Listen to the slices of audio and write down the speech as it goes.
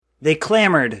They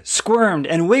clambered, squirmed,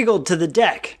 and wiggled to the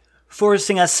deck,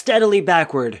 forcing us steadily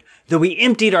backward, though we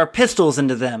emptied our pistols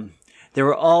into them. There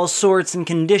were all sorts and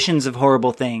conditions of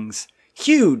horrible things.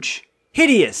 Huge,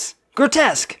 hideous,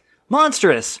 grotesque,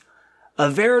 monstrous. A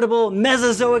veritable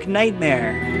Mesozoic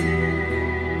nightmare.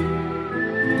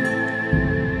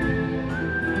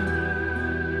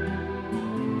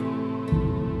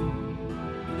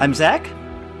 I'm Zach.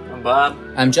 I'm Bob.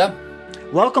 I'm Joe.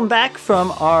 Welcome back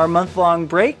from our month-long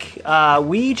break.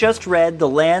 We just read The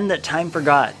Land That Time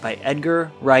Forgot by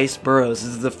Edgar Rice Burroughs.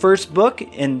 This is the first book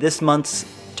in this month's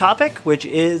topic, which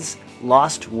is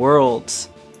Lost Worlds.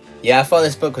 Yeah, I thought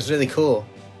this book was really cool.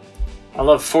 I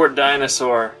love Fort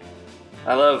Dinosaur.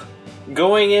 I love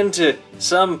going into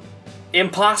some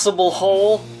impossible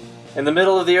hole in the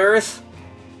middle of the earth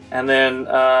and then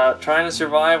trying to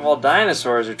survive while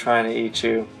dinosaurs are trying to eat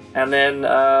you. And then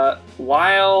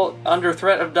while under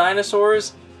threat of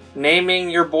dinosaurs, naming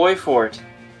your boy fort.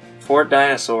 Fort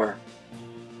Dinosaur.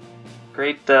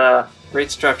 Great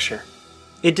structure.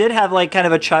 It did have like kind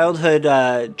of a childhood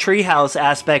treehouse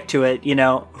aspect to it, you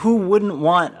know. Who wouldn't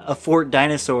want a Fort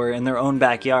Dinosaur in their own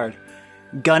backyard?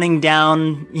 Gunning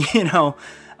down,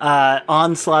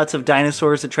 onslaughts of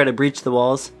dinosaurs that try to breach the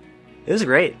walls. It was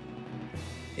great.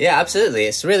 Yeah, absolutely.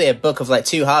 It's really a book of like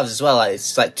two halves as well. Like,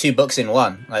 it's like two books in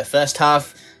one. Like first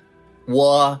half,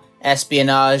 war,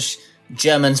 espionage,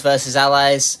 Germans versus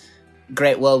Allies,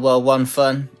 Great World War I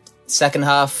fun. Second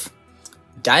half,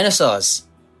 dinosaurs,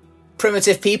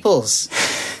 primitive peoples,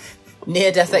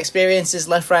 near-death experiences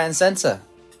left, right, and centre.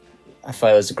 I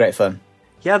thought it was great fun.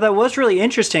 Yeah, that was really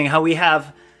interesting how we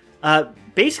have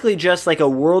basically just like a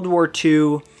World War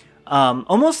II,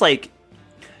 almost like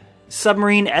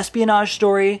submarine espionage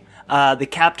story. The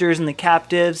captors and the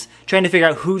captives trying to figure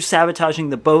out who's sabotaging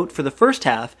the boat for the first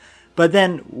half. But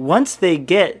then once they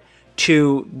get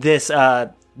to this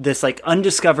like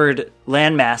undiscovered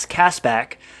landmass, Casbah,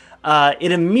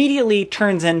 it immediately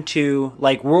turns into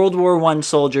like World War I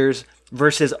soldiers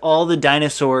versus all the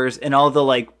dinosaurs and all the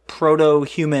like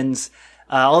proto-humans,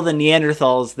 all the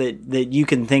Neanderthals that you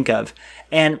can think of.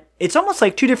 And it's almost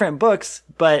like two different books,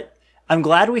 but I'm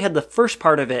glad we had the first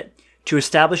part of it to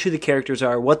establish who the characters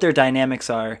are, what their dynamics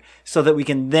are, so that we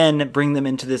can then bring them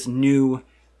into this new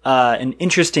and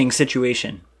interesting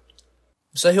situation.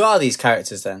 So who are these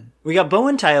characters then? We got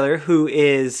Bowen Tyler, who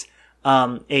is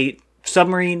a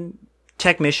submarine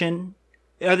technician.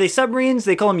 Are they submarines?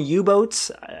 They call them U-boats.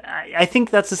 I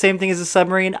think that's the same thing as a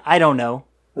submarine. I don't know.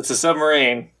 It's a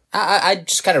submarine. I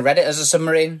just kind of read it as a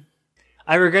submarine.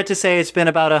 I regret to say it's been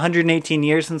about 118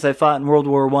 years since I fought in World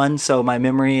War I, so my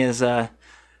memory is a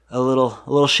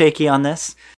little shaky on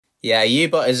this. Yeah, a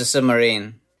U-boat is a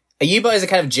submarine. A U-boat is a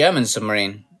kind of German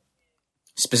submarine,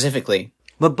 specifically.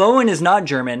 But Bowen is not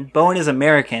German. Bowen is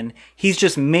American. He's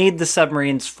just made the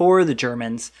submarines for the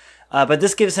Germans. But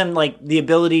this gives him like the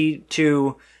ability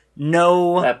to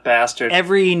know that bastard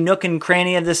every nook and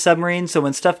cranny of the submarine. So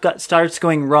when stuff starts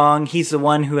going wrong, he's the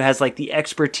one who has like the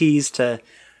expertise to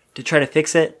try to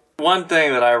fix it. One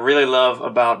thing that I really love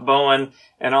about Bowen,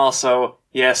 and also,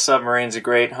 yes, submarines are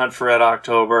great. Hunt for Red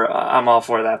October. I'm all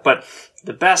for that. But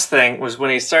the best thing was when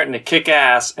he's starting to kick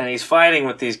ass and he's fighting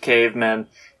with these cavemen,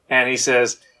 and he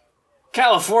says,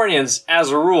 Californians, as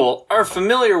a rule, are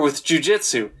familiar with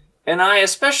jujitsu. And I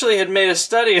especially had made a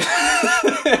study of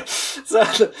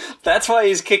so that's why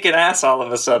he's kicking ass all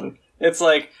of a sudden. It's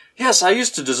like, yes, I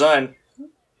used to design.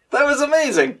 That was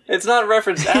amazing. It's not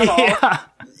referenced at all.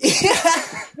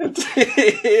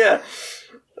 Yeah.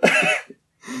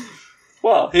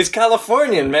 Well, he's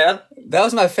Californian, man. That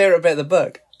was my favorite bit of the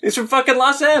book. He's from fucking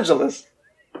Los Angeles.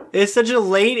 It's such a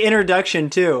late introduction,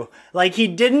 too. Like, he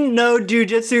didn't know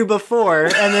jujitsu before,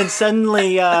 and then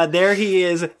suddenly, there he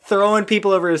is, throwing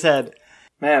people over his head.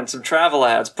 Man, some travel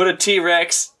ads. Put a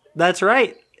T-Rex. That's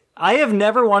right. I have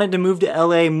never wanted to move to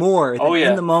LA more than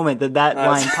in the moment that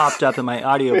line popped up in my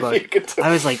audiobook.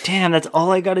 I was like, damn, that's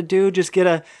all I gotta do? Just get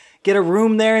a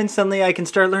room there, and suddenly I can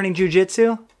start learning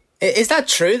jujitsu? Is that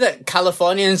true that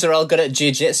Californians are all good at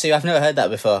jiu-jitsu? I've never heard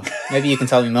that before. Maybe you can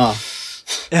tell me more.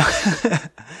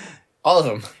 All of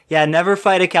them. Yeah, never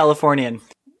fight a Californian.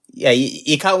 Yeah,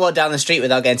 you can't walk down the street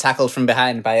without getting tackled from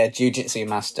behind by a jiu-jitsu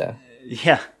master.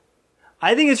 Yeah.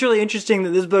 I think it's really interesting that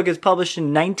this book is published in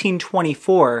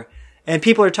 1924, and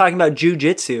people are talking about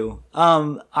jiu-jitsu.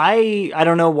 I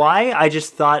don't know why. I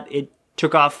just thought it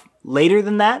took off later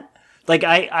than that. Like,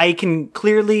 I can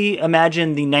clearly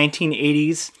imagine the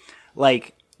 1980s,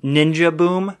 like, ninja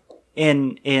boom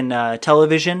in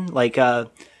television. Like, oh,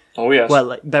 yes.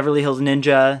 Like Beverly Hills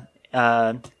Ninja.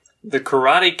 The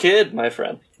Karate Kid, my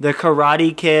friend. The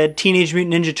Karate Kid, Teenage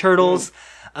Mutant Ninja Turtles.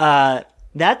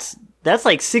 that's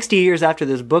like 60 years after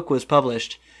this book was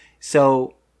published.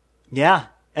 So, yeah,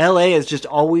 L.A. has just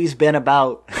always been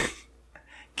about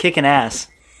kicking ass.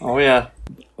 Oh, yeah.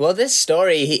 Well, this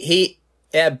story,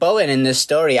 Bowen in this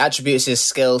story attributes his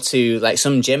skill to like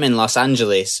some gym in Los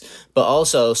Angeles, but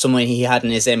also someone he had in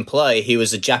his employ who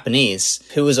was a Japanese,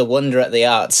 who was a wonder at the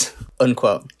arts,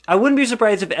 unquote. I wouldn't be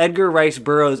surprised if Edgar Rice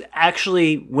Burroughs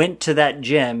actually went to that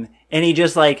gym and he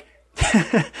just like,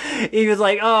 he was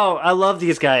like, oh, I love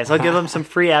these guys. I'll give them some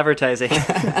free advertising.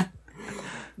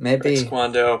 Maybe.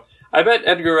 Taekwondo. I bet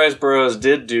Edgar Rice Burroughs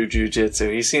did do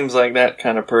jujitsu. He seems like that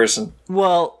kind of person.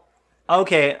 Well,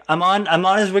 okay, I'm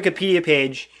on his Wikipedia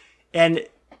page, and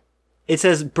it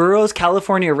says Burroughs'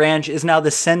 California ranch is now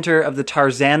the center of the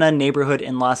Tarzana neighborhood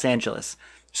in Los Angeles.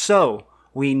 So,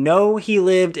 we know he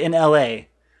lived in L.A.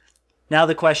 Now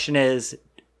the question is,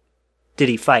 did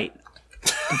he fight?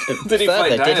 Did he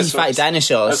fight dinosaurs? Did he fight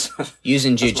dinosaurs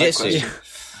using jujitsu?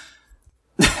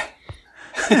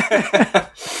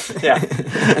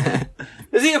 Yeah.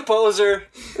 Is he a poser?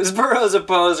 Is Burroughs a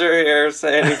poser here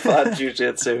saying he fought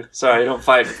jujitsu? Sorry, you don't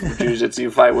fight jujitsu,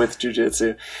 you fight with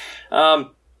jujitsu.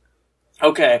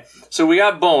 Okay, so we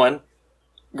got Bowen,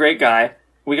 great guy.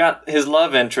 We got his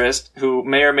love interest, who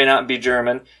may or may not be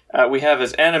German. We have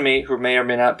his enemy, who may or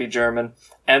may not be German.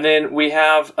 And then we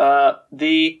have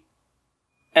the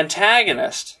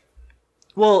antagonist.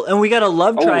 Well, and we got a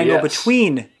love triangle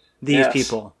between these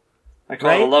people. I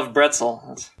call it a love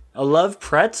pretzel. A love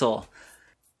pretzel.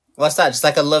 What's that? Just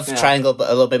like a love triangle, but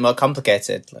a little bit more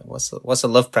complicated. Like, what's a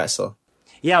love pretzel?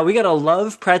 Yeah, we got a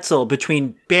love pretzel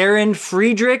between Baron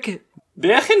Friedrich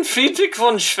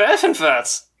von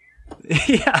Schwerfenwörth.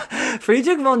 Yeah,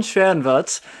 Friedrich von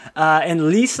Schwerfenwörth and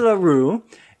Lise LaRue.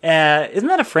 Isn't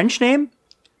that a French name?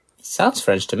 Sounds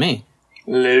French to me.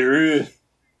 LaRue.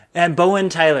 And Bowen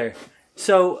Tyler.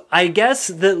 So I guess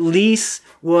that Lise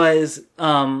was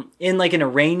in like an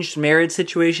arranged marriage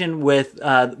situation with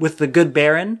the good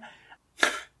Baron,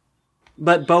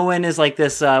 but Bowen is like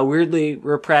this weirdly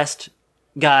repressed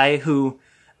guy who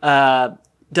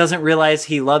doesn't realize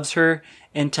he loves her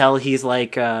until he's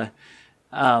like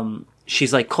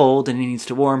she's like cold and he needs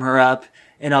to warm her up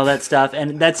and all that stuff.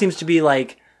 And that seems to be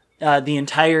like the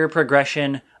entire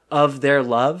progression of their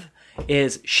love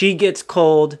is she gets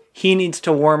cold, he needs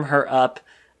to warm her up,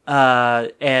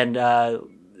 and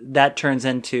that turns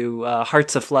into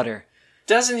Hearts Aflutter.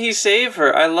 Doesn't he save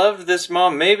her? I loved this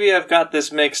moment. Maybe I've got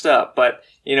this mixed up, but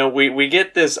you know, we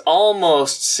get this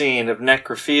almost scene of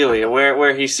necrophilia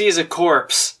where he sees a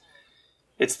corpse.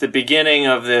 It's the beginning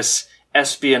of this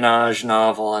espionage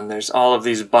novel, and there's all of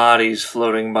these bodies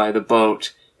floating by the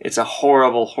boat. It's a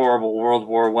horrible, horrible World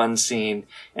War I scene,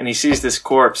 and he sees this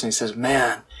corpse and he says,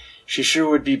 "Man, she sure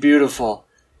would be beautiful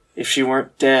if she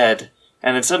weren't dead."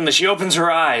 And then suddenly she opens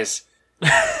her eyes.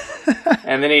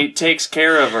 And then he takes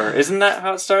care of her. Isn't that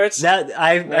how it starts?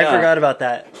 I forgot about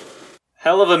that.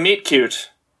 Hell of a meet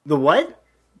cute. The what?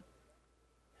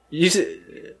 What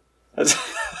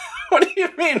do you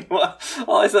mean?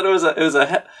 Oh, I thought it was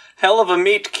a hell of a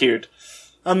meet cute.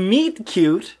 A meet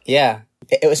cute? Yeah.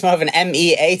 It was more of an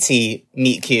MEAT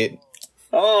meet cute.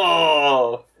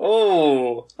 Oh.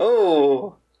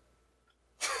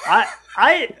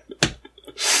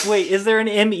 Wait, is there an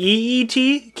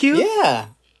MEET cute? Yeah.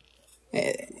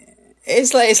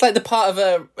 It's like the part of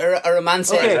a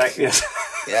romantic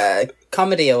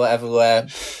comedy or whatever, where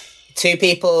two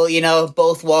people, you know,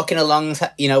 both walking along,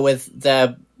 you know, with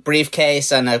their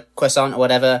briefcase and a croissant or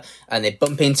whatever, and they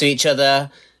bump into each other.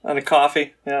 And a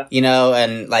coffee, yeah. You know,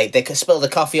 and like they could spill the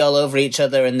coffee all over each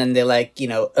other, and then they like, you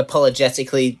know,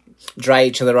 apologetically dry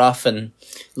each other off and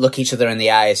look each other in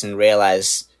the eyes and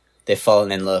realize they've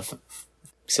fallen in love.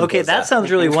 Simple okay, that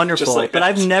sounds really wonderful, like but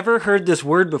I've never heard this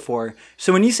word before.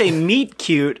 So when you say meet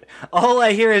cute, all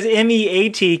I hear is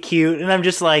MEAT cute, and I'm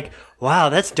just like, wow,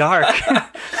 that's dark.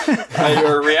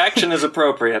 Your reaction is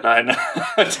appropriate, I know.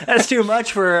 That's too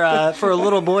much for a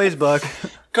little boy's book.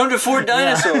 Come to Fort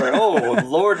Dinosaur. Yeah. Oh,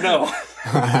 Lord, no.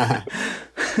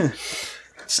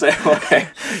 Stay away.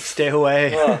 Stay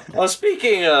away. Well,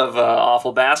 speaking of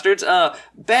awful bastards,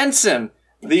 Benson,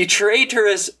 the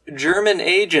traitorous German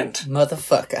agent.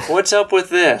 Motherfucker. What's up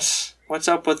with this?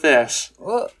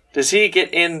 Well, does he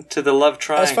get into the love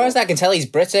triangle? As far as I can tell, he's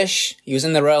British. He was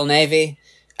in the Royal Navy.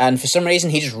 And for some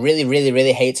reason, he just really, really,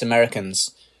 really hates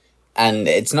Americans. And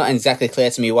it's not exactly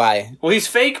clear to me why. Well, he's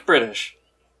fake British.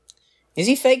 Is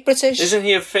he fake British? Isn't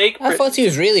he a fake I thought he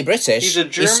was really British. He's a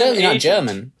German He's certainly agent. not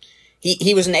German.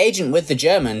 He was an agent with the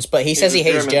Germans, but he says he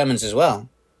hates Germans as well.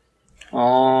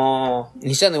 Oh.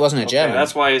 He certainly wasn't a German.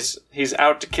 That's why he's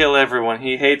out to kill everyone.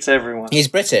 He hates everyone. He's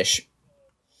British.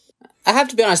 I have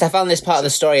to be honest, I found this part of the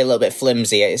story a little bit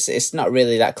flimsy. It's not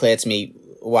really that clear to me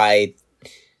why...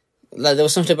 Like, there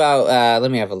was something about... let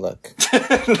me have a look.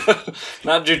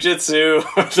 Not jujitsu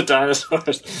or the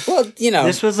dinosaurs. Well, you know...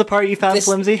 This was the part you found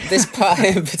flimsy? This part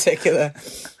in particular.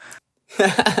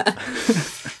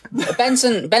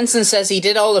 Benson says he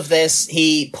did all of this.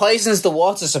 He poisons the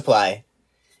water supply.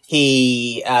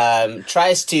 He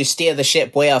tries to steer the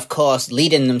ship way off course,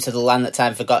 leading them to the land that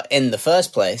time forgot in the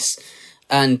first place,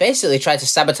 and basically tried to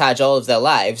sabotage all of their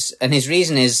lives. And his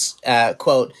reason is,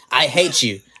 quote, "I hate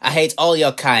you. I hate all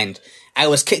your kind. I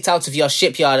was kicked out of your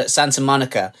shipyard at Santa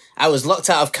Monica. I was locked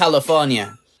out of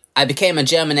California. I became a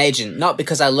German agent, not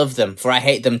because I love them, for I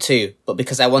hate them too, but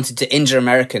because I wanted to injure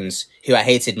Americans, who I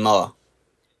hated more."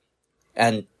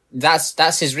 And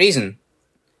that's his reason.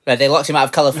 But they locked him out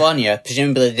of California.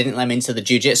 Presumably they didn't let him into the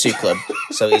jiu-jitsu club.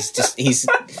 So he's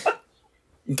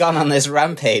gone on this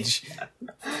rampage,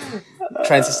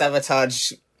 trying to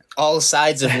sabotage all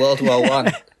sides of World War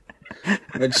One.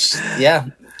 Which,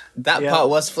 that part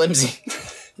was flimsy.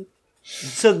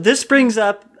 So this brings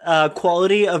up a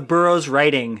quality of Burroughs'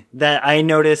 writing that I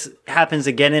notice happens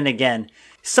again and again.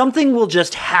 Something will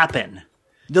just happen.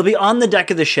 They'll be on the deck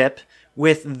of the ship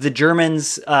with the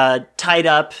Germans tied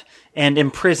up and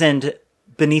imprisoned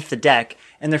beneath the deck,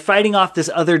 and they're fighting off this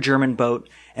other German boat,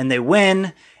 and they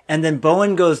win, and then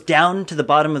Bowen goes down to the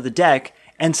bottom of the deck,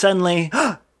 and suddenly,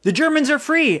 the Germans are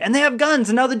free, and they have guns,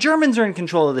 and now the Germans are in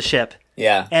control of the ship.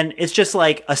 Yeah. And it's just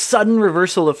like a sudden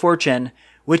reversal of fortune,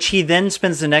 which he then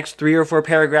spends the next 3 or 4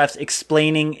 paragraphs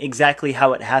explaining exactly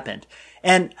how it happened.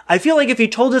 And I feel like if he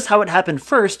told us how it happened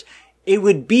first, it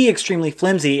would be extremely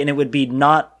flimsy, and it would be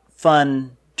not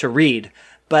fun to read.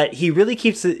 But he really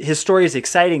keeps his stories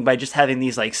exciting by just having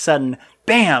these like sudden,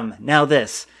 bam, now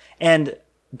this. And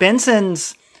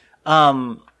Benson's,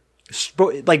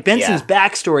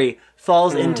 backstory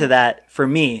falls into that for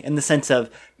me in the sense of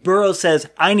Burroughs says,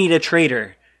 I need a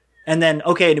traitor. And then,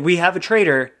 okay, we have a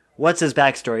traitor. What's his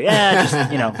backstory? Just,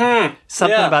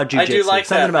 something about jujitsu. I do like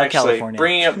something that, about actually. California.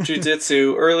 Bringing up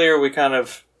jujitsu, earlier we kind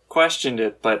of questioned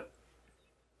it, but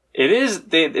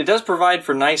it does provide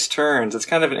for nice turns. It's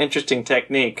kind of an interesting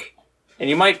technique. And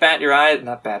you might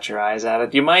not bat your eyes at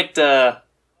it. You might,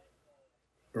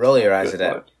 roll your eyes at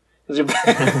it.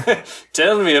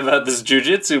 Tell me about this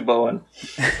jujitsu, Bowen.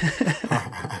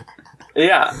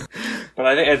 Yeah. But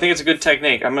I think it's a good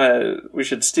technique. We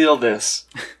should steal this.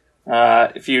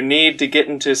 If you need to get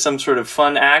into some sort of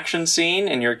fun action scene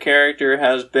and your character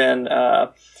has been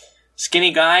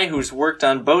skinny guy who's worked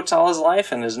on boats all his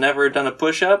life and has never done a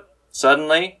push-up,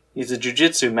 suddenly he's a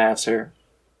jiu-jitsu master.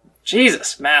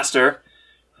 Master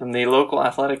from the local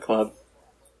athletic club.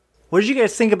 What did you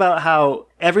guys think about how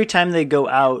every time they go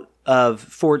out of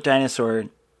Fort Dinosaur,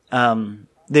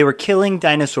 they were killing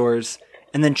dinosaurs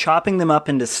and then chopping them up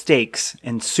into steaks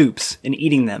and soups and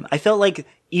eating them? I felt like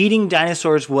eating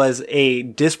dinosaurs was a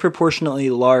disproportionately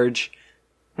large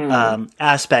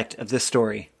aspect of this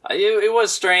story. It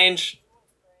was strange.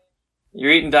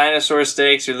 You're eating dinosaur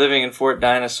steaks, you're living in Fort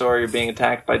Dinosaur, you're being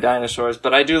attacked by dinosaurs.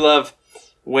 But I do love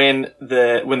when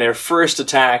they're first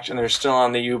attacked and they're still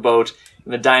on the U-boat,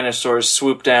 and the dinosaurs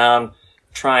swoop down,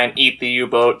 try and eat the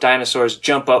U-boat. Dinosaurs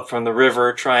jump up from the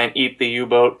river, try and eat the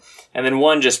U-boat. And then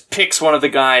one just picks one of the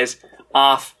guys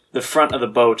off the front of the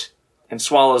boat and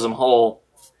swallows him whole.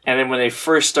 And then when they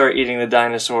first start eating the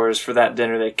dinosaurs for that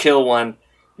dinner, they kill one,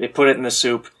 they put it in the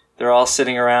soup, they're all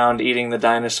sitting around eating the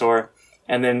dinosaur.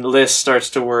 And then Liz starts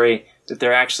to worry that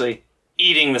they're actually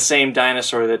eating the same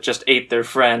dinosaur that just ate their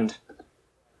friend.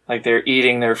 Like they're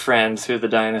eating their friend through the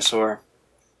dinosaur.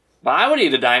 But I would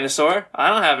eat a dinosaur. I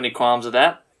don't have any qualms with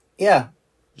that. Yeah.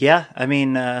 Yeah, I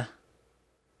mean, I've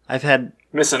had...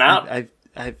 Missing out?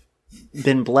 I've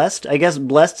been blessed. I guess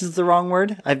blessed is the wrong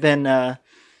word. I've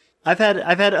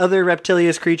had other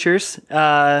reptilious creatures.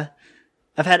 I've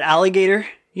had alligator,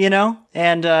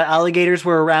 and alligators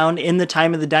were around in the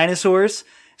time of the dinosaurs.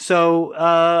 So,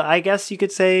 I guess you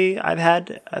could say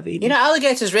I've eaten.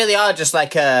 Alligators really are just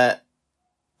like a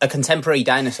contemporary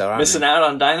dinosaur, aren't Missing they? out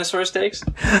on dinosaur steaks?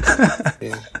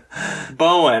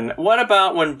 Bowen. What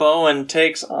about when Bowen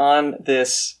takes on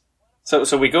this...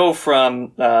 So we go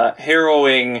from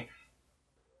harrowing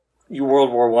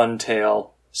World War I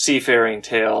tale, seafaring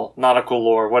tale, nautical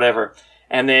lore, whatever,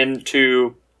 and then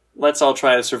to let's all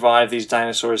try to survive these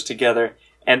dinosaurs together.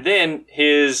 And then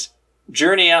his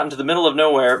journey out into the middle of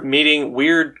nowhere, meeting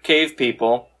weird cave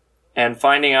people and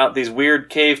finding out these weird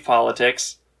cave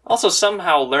politics. Also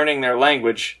somehow learning their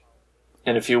language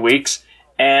in a few weeks.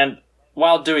 And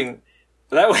while doing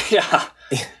that,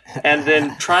 and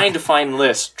then trying to find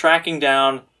Liz, tracking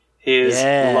down his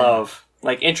love.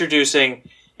 Like introducing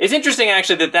It's interesting,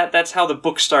 actually, that's how the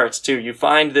book starts, too. You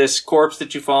find this corpse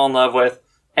that you fall in love with,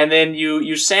 and then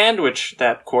you sandwich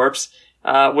that corpse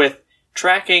with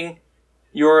tracking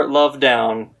your love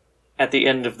down at the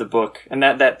end of the book. And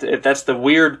that's the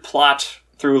weird plot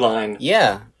through line.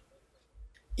 Yeah.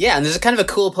 Yeah, and there's a kind of a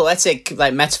cool poetic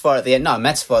like metaphor at the end. Not a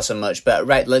metaphor so much, but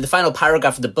right, like the final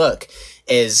paragraph of the book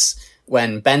is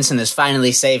when Benson has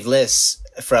finally saved Liz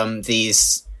from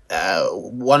these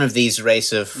one of these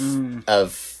race of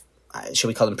should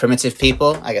we call them primitive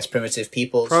people? I guess primitive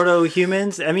peoples.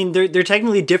 Proto-humans. I mean, they're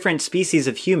technically different species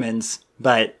of humans,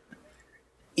 but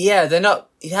yeah, they're not.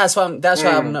 Yeah, that's what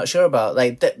I'm not sure about.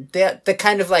 Like they're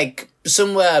kind of like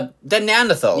somewhere they're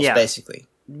Neanderthals, basically.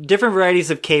 Different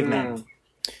varieties of cavemen.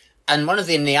 And one of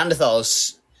the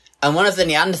Neanderthals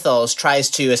tries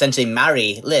to essentially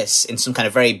marry Liz in some kind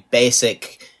of very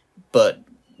basic, but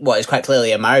what is quite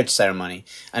clearly a marriage ceremony.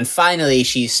 And finally,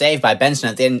 she's saved by Benson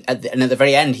at the end. And at the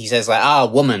very end, he says,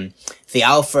 like, woman, the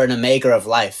alpha and omega of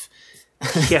life.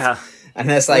 Yeah. And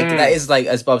that's like, that is like,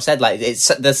 as Bob said, like, it's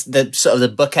the sort of the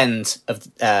bookend of,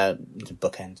 the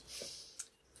bookend.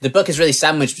 The book is really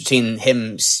sandwiched between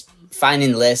him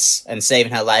finding Liz and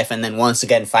saving her life, and then once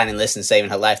again finding Liz and saving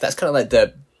her life. That's kind of like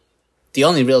the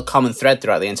only real common thread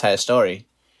throughout the entire story.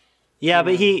 Yeah,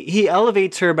 but he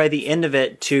elevates her by the end of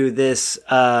it to this,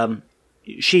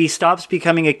 she stops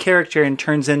becoming a character and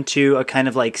turns into a kind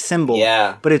of like symbol.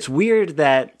 Yeah. But it's weird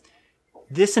that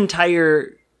this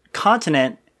entire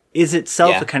continent is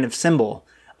itself a kind of symbol.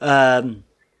 I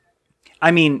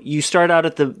mean, you start out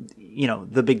at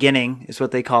the beginning is what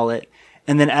they call it.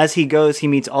 And then as he goes, he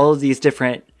meets all of these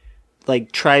different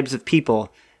like tribes of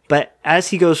people. But as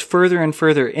he goes further and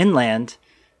further inland,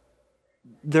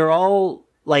 they're all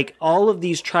like all of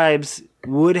these tribes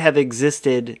would have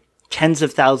existed tens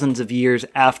of thousands of years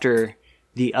after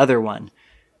the other one.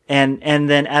 And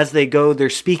then as they go, their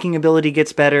speaking ability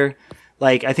gets better.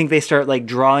 Like, I think they start like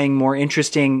drawing more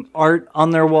interesting art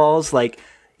on their walls. Like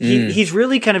he's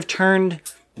really kind of turned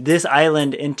this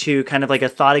island into kind of like a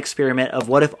thought experiment of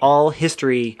what if all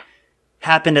history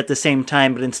happened at the same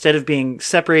time, but instead of being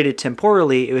separated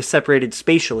temporally, it was separated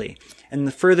spatially. And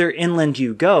the further inland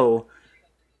you go,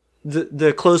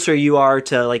 the closer you are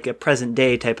to like a present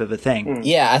day type of a thing.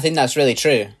 Yeah, I think that's really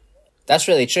true. That's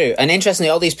really true. And interestingly,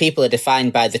 all these people are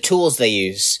defined by the tools they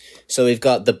use. So we've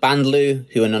got the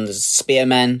Bandlu, who are known as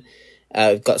spearmen.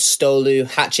 We've got Stolu,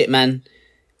 hatchet men.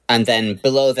 And then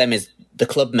below them is the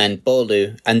clubmen,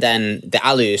 Bolu, and then the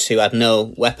Alus, who had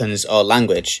no weapons or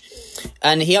language.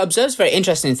 And he observes a very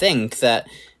interesting thing that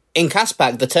in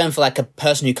Caspak, the term for like a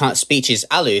person who can't speak is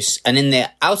Alus, and in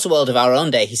the outer world of our own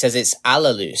day, he says it's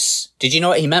Alalus. Did you know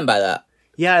what he meant by that?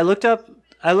 Yeah, I looked up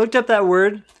that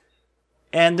word,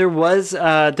 and there was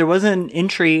an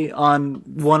entry on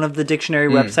one of the dictionary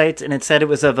websites, and it said it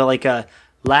was of a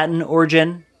Latin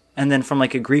origin, and then from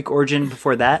like a Greek origin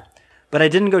before that. But I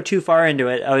didn't go too far into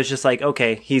it. I was just like,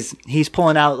 okay, he's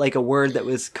pulling out like a word that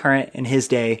was current in his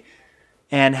day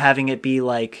and having it be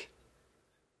like...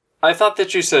 I thought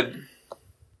that you said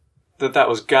that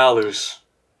was Galus.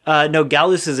 No,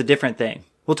 Galus is a different thing.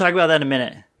 We'll talk about that in a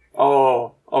minute.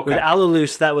 Oh, okay. With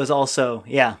Alalus, that was also,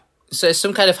 yeah. So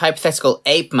some kind of hypothetical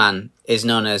ape man is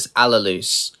known as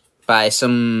Alalus by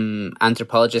some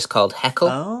anthropologist called Haeckel.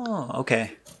 Oh,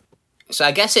 okay. So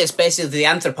I guess it's basically the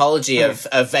anthropology of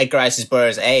Edgar Rice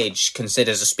Burroughs' age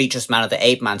considers a speechless man of the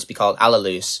ape man to be called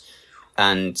Alalus.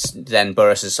 And then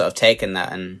Burroughs has sort of taken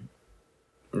that and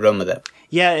run with it.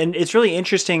 Yeah, and it's really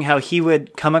interesting how he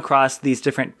would come across these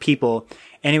different people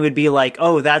and he would be like,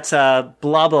 oh, that's a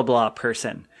blah, blah, blah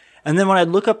person. And then when I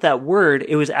look up that word,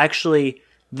 it was actually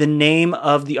the name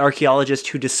of the archaeologist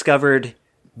who discovered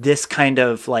this kind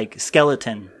of like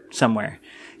skeleton somewhere.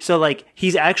 So, like,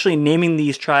 he's actually naming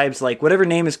these tribes, like, whatever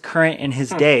name is current in his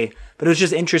day. But it was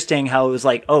just interesting how it was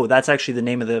like, oh, that's actually the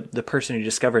name of the person who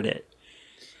discovered it.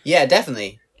 Yeah,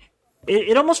 definitely.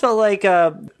 It almost felt like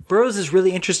Burroughs is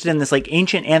really interested in this, like,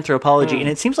 ancient anthropology. And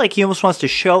it seems like he almost wants to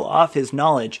show off his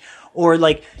knowledge. Or,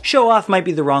 like, show off might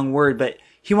be the wrong word, but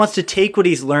he wants to take what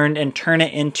he's learned and turn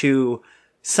it into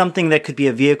something that could be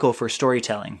a vehicle for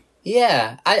storytelling.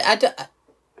 Yeah,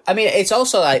 I mean, it's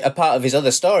also like a part of his other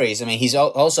stories. I mean, he's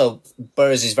also,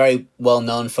 Burroughs is very well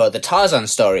known for the Tarzan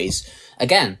stories.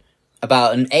 Again,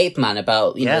 about an ape man,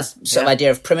 about, you know, sort of idea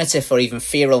of primitive or even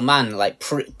feral man, like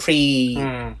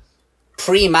pre-man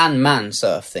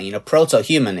sort of thing. You know,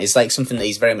 proto-human is like something that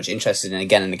he's very much interested in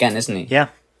again and again, isn't he? Yeah,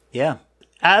 yeah.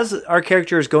 As our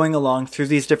character is going along through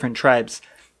these different tribes,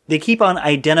 they keep on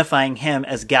identifying him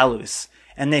as Galus.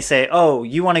 And they say, oh,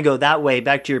 you want to go that way,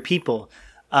 back to your people.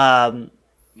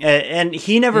 And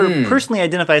he never personally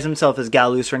identifies himself as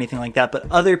Gallus or anything like that, but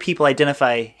other people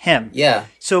identify him. Yeah.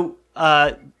 So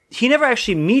he never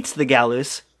actually meets the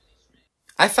Gallus.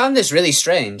 I found this really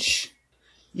strange.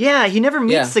 Yeah, he never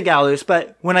meets the Gallus,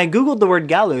 but when I Googled the word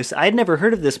Gallus, I'd never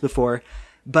heard of this before,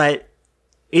 but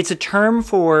it's a term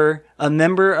for a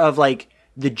member of, like,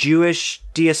 the Jewish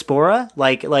diaspora,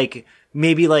 like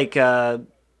maybe like, So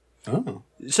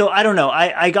I don't know.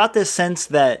 I got this sense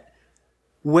that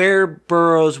where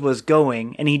Burroughs was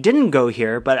going, and he didn't go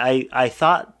here, but I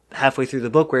thought halfway through the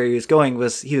book where he was going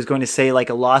to say like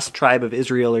a lost tribe of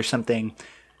Israel or something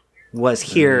was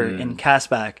here in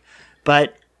Casbah.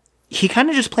 But he kind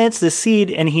of just plants this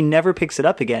seed and he never picks it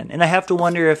up again. And I have to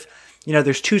wonder if,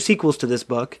 there's 2 sequels to this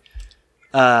book.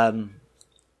 The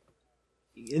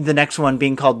next one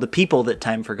being called The People That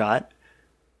Time Forgot.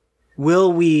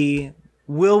 Will we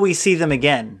see them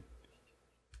again?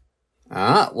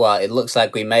 Well, it looks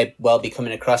like we may well be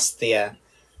coming across the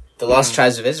Lost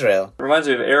Tribes of Israel. Reminds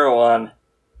me of Erewhon.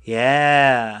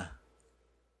 Yeah.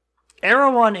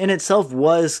 Erewhon in itself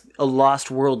was a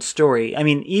lost world story. I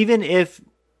mean, even if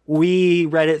we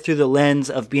read it through the lens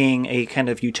of being a kind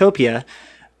of utopia,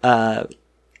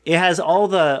 it has all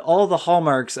the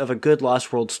hallmarks of a good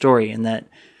lost world story in that,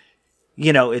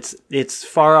 it's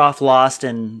far off lost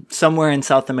and somewhere in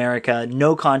South America,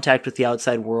 no contact with the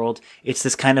outside world. It's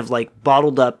this kind of like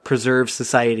bottled up, preserved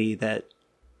society that,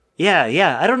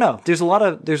 I don't know. There's a lot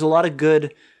of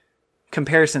good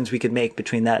comparisons we could make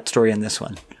between that story and this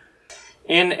one.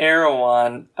 In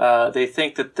Erewhon, they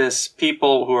think that this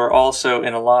people who are also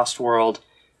in a lost world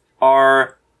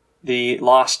are the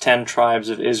lost 10 tribes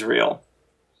of Israel.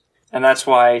 And that's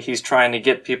why he's trying to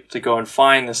get people to go and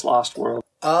find this lost world.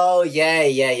 Oh,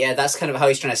 yeah. That's kind of how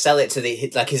he's trying to sell it to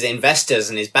his investors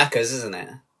and his backers, isn't it?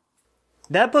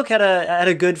 That book had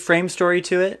a good frame story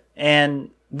to it, and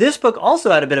this book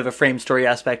also had a bit of a frame story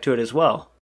aspect to it as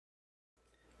well.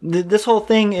 This whole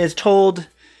thing is told,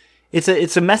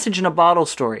 it's a message in a bottle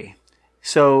story.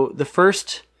 So the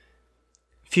first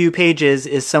few pages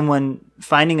is someone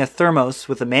finding a thermos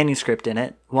with a manuscript in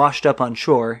it, washed up on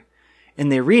shore,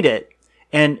 and they read it.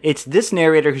 And it's this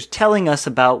narrator who's telling us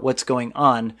about what's going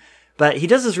on. But he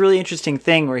does this really interesting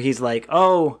thing where he's like,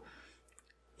 I'm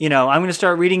going to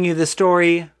start reading you this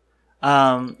story.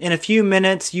 In a few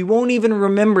minutes, you won't even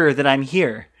remember that I'm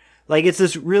here. Like, it's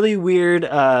this really weird,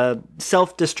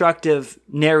 self-destructive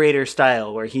narrator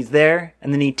style where he's there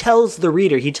and then he tells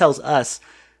us,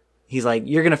 he's like,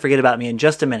 you're going to forget about me in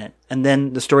just a minute. And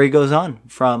then the story goes on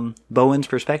from Bowen's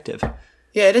perspective.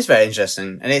 Yeah, it is very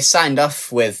interesting. And it's signed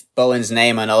off with Bowen's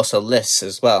name and also Liss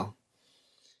as well.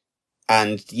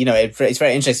 And, it's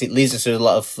very interesting. It leads us to a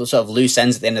lot of sort of loose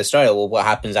ends at the end of the story. Well, what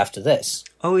happens after this?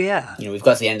 Oh, yeah. We've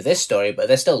got to the end of this story, but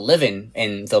they're still living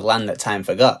in the land that time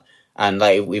forgot. And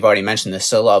like we've already mentioned, there's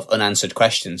still a lot of unanswered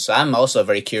questions. So I'm also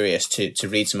very curious to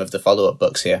read some of the follow-up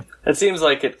books here. It seems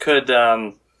like it could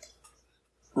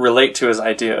relate to his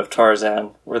idea of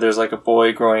Tarzan, where there's like a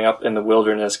boy growing up in the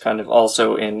wilderness, kind of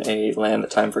also in a land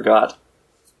that time forgot.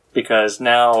 Because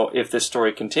now, if this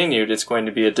story continued, it's going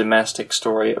to be a domestic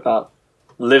story about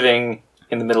living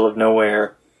in the middle of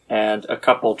nowhere and a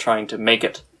couple trying to make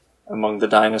it among the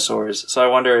dinosaurs. So I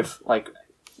wonder if,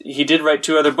 he did write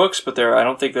 2 other books, but I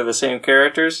don't think they're the same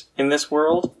characters in this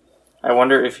world. I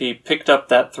wonder if he picked up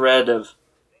that thread of,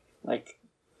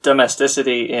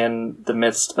 domesticity in the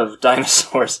midst of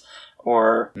dinosaurs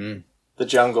or the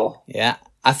jungle. Yeah,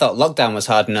 I thought lockdown was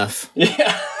hard enough.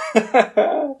 Yeah.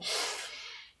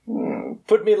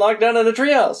 Put me locked down in a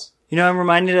treehouse. I'm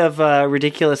reminded of a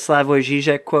ridiculous Slavoj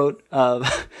Žižek quote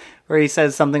of where he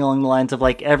says something along the lines of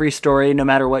every story, no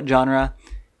matter what genre,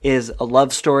 is a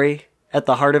love story at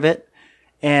the heart of it.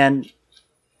 And,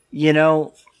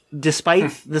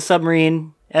 despite the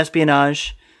submarine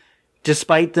espionage,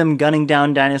 despite them gunning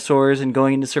down dinosaurs and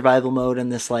going into survival mode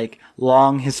and this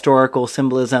long historical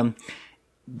symbolism,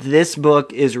 this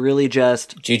book is really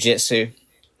just Jiu-jitsu.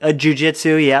 A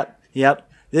jiu-jitsu, yep.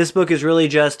 This book is really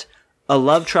just a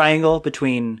love triangle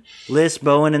between Liss,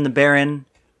 Bowen, and the Baron,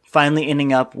 finally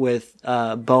ending up with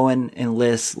Bowen and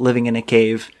Liss living in a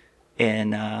cave in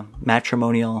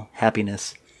matrimonial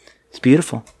happiness. It's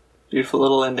beautiful. Beautiful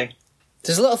little ending.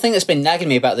 There's a little thing that's been nagging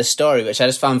me about this story, which I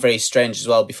just found very strange as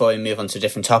well before we move on to a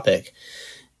different topic.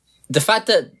 The fact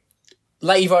that,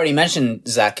 like you've already mentioned,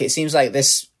 Zach, it seems like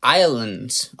this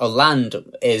island or land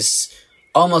is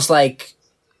almost like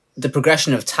the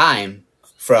progression of time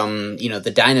from,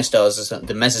 the dinosaurs,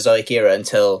 the Mesozoic era,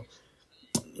 until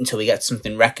we get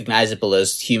something recognizable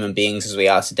as human beings as we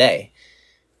are today.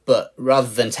 But rather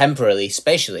than temporally,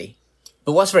 spatially.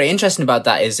 But what's very interesting about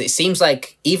that is it seems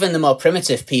like even the more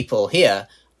primitive people here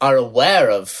are aware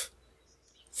of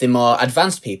the more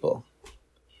advanced people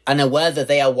and aware that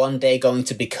they are one day going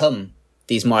to become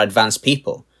these more advanced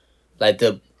people. Like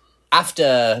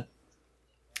after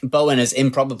Bowen has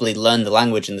improbably learned the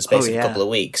language in the space of a couple of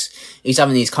weeks, he's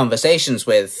having these conversations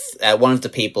with one of the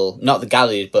people, not the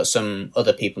Galus, but some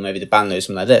other people, maybe the Banlus,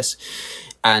 something like this.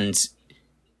 And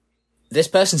this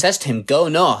person says to him, "Go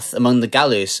north among the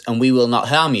Galus, and we will not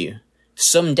harm you.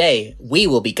 Someday we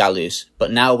will be Galus,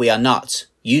 but now we are not.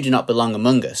 You do not belong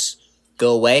among us.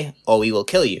 Go away, or we will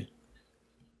kill you."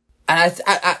 And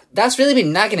I that's really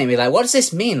been nagging at me. Like, what does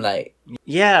this mean? Like,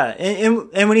 yeah,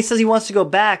 and when he says he wants to go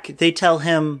back, they tell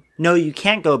him, "No, you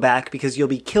can't go back because you'll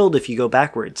be killed if you go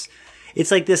backwards."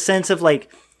 It's like this sense of like,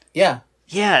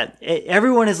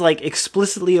 everyone is like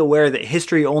explicitly aware that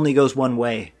history only goes one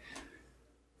way.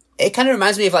 It kind of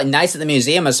reminds me of like Night at the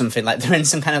Museum or something. Like they're in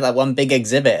some kind of like one big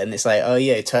exhibit, and it's like, oh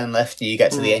yeah, you turn left, you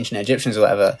get to the ancient Egyptians or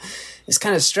whatever. It's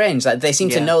kind of strange. Like they seem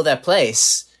to know their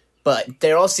place, but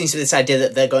there also seems to be this idea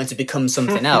that they're going to become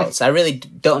something else. I really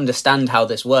don't understand how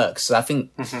this works. So I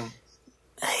think,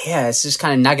 it's just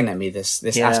kind of nagging at me. This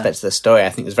aspect of the story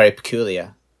I think is very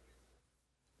peculiar.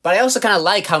 But I also kind of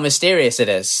like how mysterious it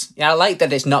is. I like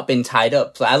that it's not been tied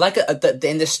up. Like, I like that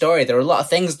in this story there are a lot of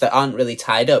things that aren't really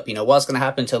tied up. You know, what's going to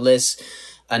happen to Liz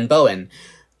and Bowen?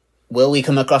 Will we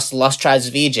come across the lost tribes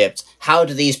of Egypt? How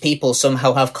do these people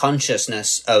somehow have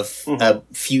consciousness of a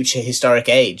future historic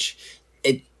age?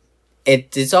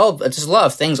 There's a lot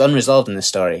of things unresolved in this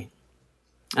story.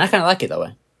 And I kind of like it that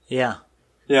way. Yeah.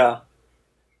 Yeah.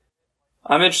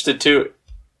 I'm interested too.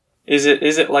 Is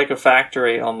it like a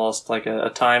factory, almost like a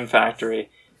time factory?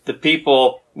 The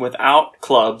people without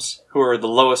clubs, who are the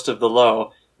lowest of the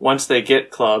low, once they get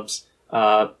clubs,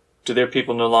 do their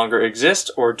people no longer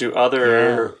exist, or do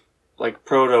other like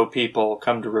proto people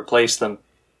come to replace them?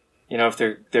 You know, if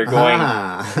they're going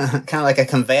kind of like a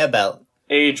conveyor belt,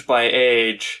 age by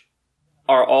age,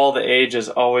 are all the ages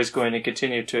always going to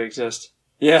continue to exist?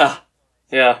 Yeah.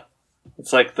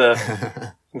 It's like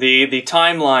the the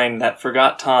timeline that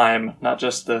forgot time, not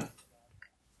just the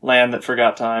land that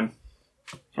forgot time.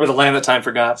 Or the land that time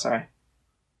forgot, sorry.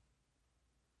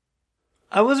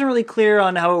 I wasn't really clear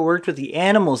on how it worked with the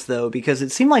animals, though, because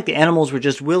it seemed like the animals were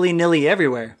just willy-nilly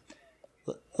everywhere.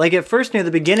 Like, at first, near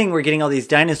the beginning, we're getting all these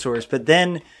dinosaurs, but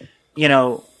then,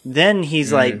 then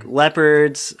he's like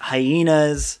leopards,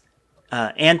 hyenas,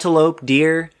 antelope,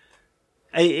 deer.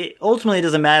 It ultimately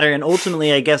doesn't matter, and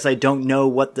ultimately I guess I don't know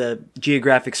what the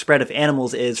geographic spread of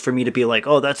animals is for me to be like,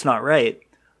 oh, that's not right.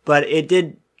 But it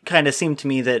did kind of seem to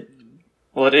me that...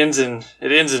 Well, it ends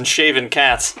in shaven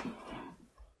cats.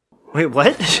 Wait,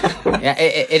 what? Yeah,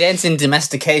 it ends in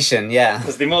domestication, yeah.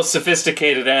 It's the most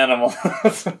sophisticated animal.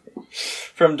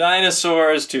 From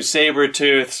dinosaurs to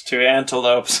saber-tooths to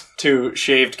antelopes to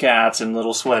shaved cats in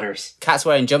little sweaters. Cats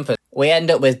wearing jumpers. We end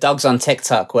up with dogs on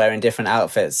TikTok wearing different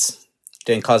outfits.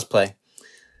 Doing cosplay.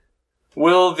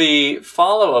 Will the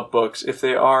follow-up books, if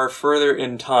they are further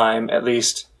in time, at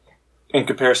least in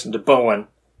comparison to Bowen,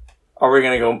 are we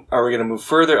going to move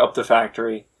further up the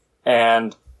factory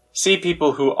and see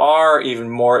people who are even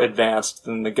more advanced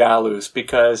than the Galus?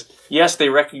 Because yes, they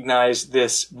recognize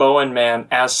this Bowen man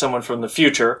as someone from the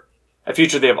future, a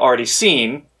future they have already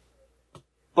seen,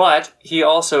 but he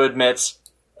also admits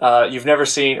you've never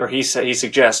seen, or he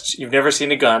suggests you've never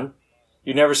seen a gun.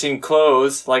 You've never seen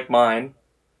clothes like mine,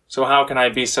 so how can I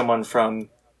be someone from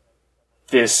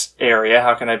this area?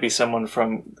 How can I be someone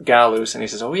from Galus? And he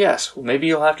says, oh yes, well maybe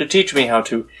you'll have to teach me how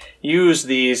to use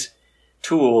these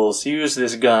tools, use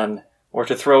this gun, or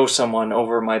to throw someone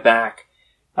over my back.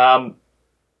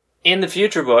 In the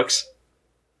future books,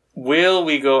 will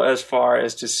we go as far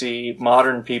as to see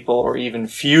modern people or even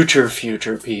future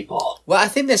people? Well, I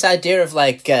think this idea of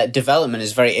like development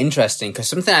is very interesting, because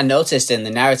something I noticed in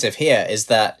the narrative here is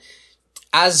that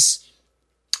as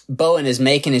Bowen is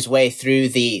making his way through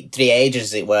the three ages,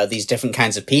 as it were, these different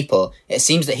kinds of people, it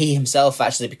seems that he himself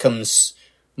actually becomes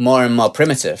more and more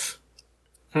primitive.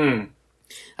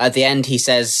 At the end, he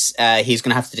says he's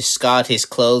going to have to discard his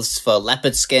clothes for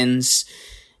leopard skins.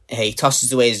 He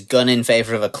tosses away his gun in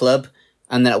favour of a club.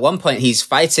 And then at one point, he's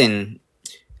fighting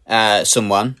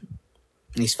someone.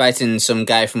 He's fighting some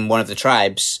guy from one of the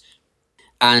tribes.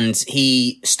 And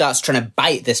he starts trying to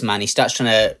bite this man. He starts trying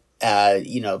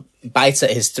to, bite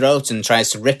at his throat and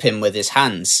tries to rip him with his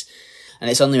hands. And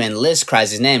it's only when Liz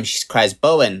cries his name, she cries,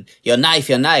 Bowen, your knife,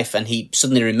 your knife. And he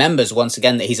suddenly remembers once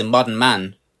again that he's a modern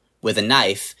man with a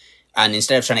knife. And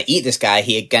instead of trying to eat this guy,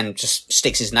 he again just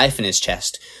sticks his knife in his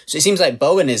chest. So it seems like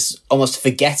Bowen is almost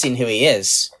forgetting who he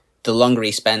is the longer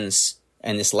he spends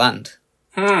in this land.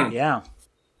 Yeah.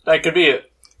 That could be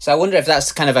it. So I wonder if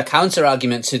that's kind of a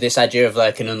counter-argument to this idea of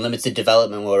like an unlimited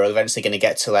development where we're eventually going to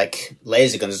get to like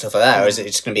laser guns and stuff like that, or is it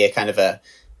just going to be a kind of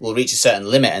we'll reach a certain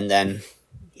limit and then,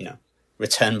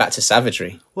 return back to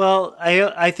savagery? Well,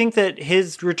 I think that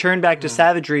his return back to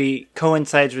savagery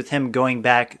coincides with him going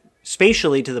back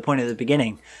spatially to the point of the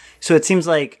beginning. So it seems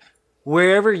like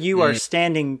wherever you are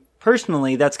standing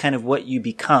personally, that's kind of what you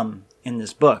become in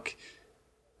this book,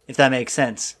 if that makes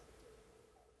sense.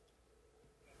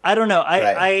 I don't know.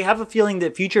 I have a feeling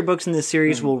that future books in this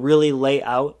series will really lay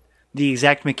out the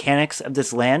exact mechanics of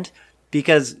this land,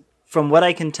 because from what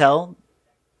I can tell,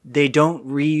 they don't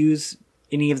reuse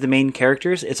any of the main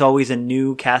characters. It's always a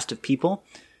new cast of people.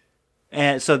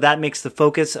 And so that makes the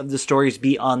focus of the stories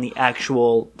be on the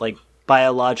actual, like,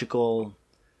 biological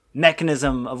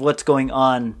mechanism of what's going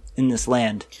on in this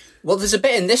land. Well, there's a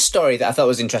bit in this story that I thought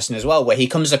was interesting as well, where he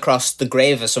comes across the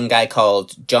grave of some guy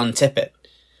called John Tippett.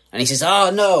 And he says, "Oh,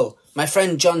 no, my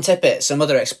friend John Tippett, some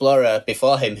other explorer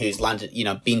before him who's landed,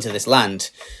 been to this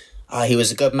land. Oh, he was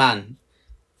a good man."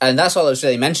 And that's all that was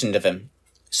really mentioned of him.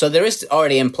 So there is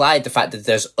already implied the fact that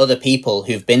there's other people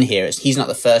who've been here. He's not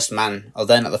the first man, or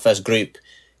they're not the first group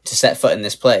to set foot in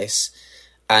this place.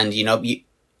 And,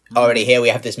 already here we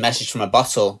have this message from a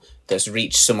bottle that's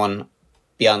reached someone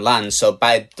beyond land. So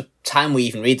by the time we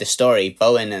even read the story,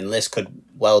 Bowen and Liz could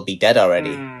well be dead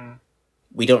already.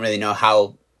 We don't really know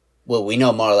how... Well, we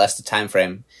know more or less the time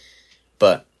frame,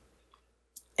 but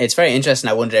it's very interesting.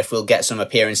 I wonder if we'll get some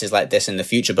appearances like this in the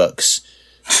future books.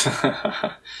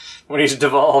 When he's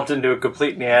devolved into a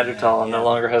complete Neanderthal and no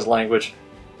longer has language.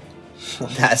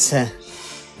 That's it.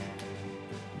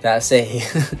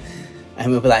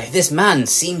 And we'll be like, this man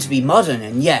seemed to be modern,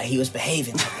 and yet he was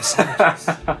behaving like a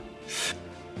savage.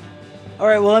 All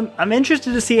right, well, I'm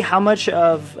interested to see how much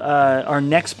of our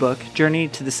next book, Journey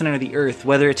to the Center of the Earth,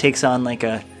 whether it takes on like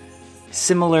a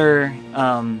similar,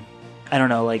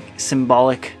 like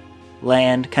symbolic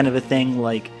land kind of a thing.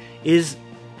 Like, is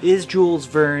Jules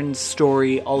Verne's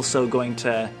story also going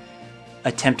to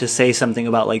attempt to say something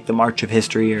about like the march of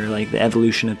history or like the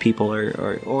evolution of people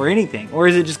or anything? Or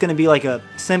is it just going to be like a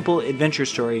simple adventure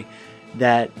story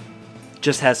that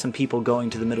just has some people going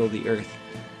to the middle of the earth?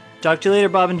 Talk to you later,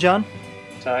 Bob and John.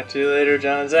 Talk to you later,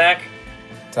 John and Zach.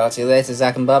 Talk to you later,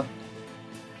 Zach and Bob.